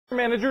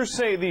Managers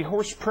say the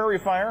Horse Prairie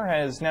Fire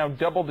has now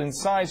doubled in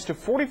size to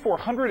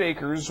 4,400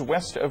 acres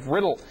west of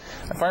Riddle.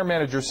 The fire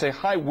managers say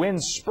high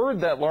winds spurred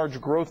that large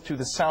growth to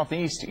the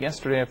southeast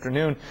yesterday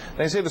afternoon.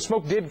 They say the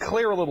smoke did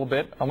clear a little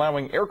bit,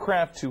 allowing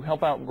aircraft to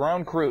help out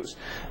ground crews.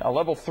 A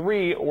level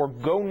 3 or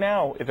go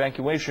now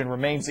evacuation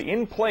remains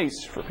in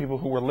place for people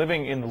who were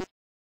living in the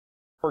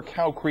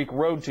Cow Creek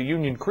Road to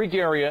Union Creek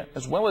area,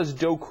 as well as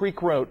Doe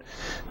Creek Road.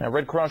 Now,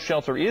 Red Cross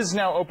shelter is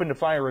now open to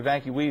fire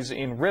evacuees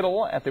in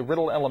Riddle at the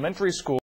Riddle Elementary School.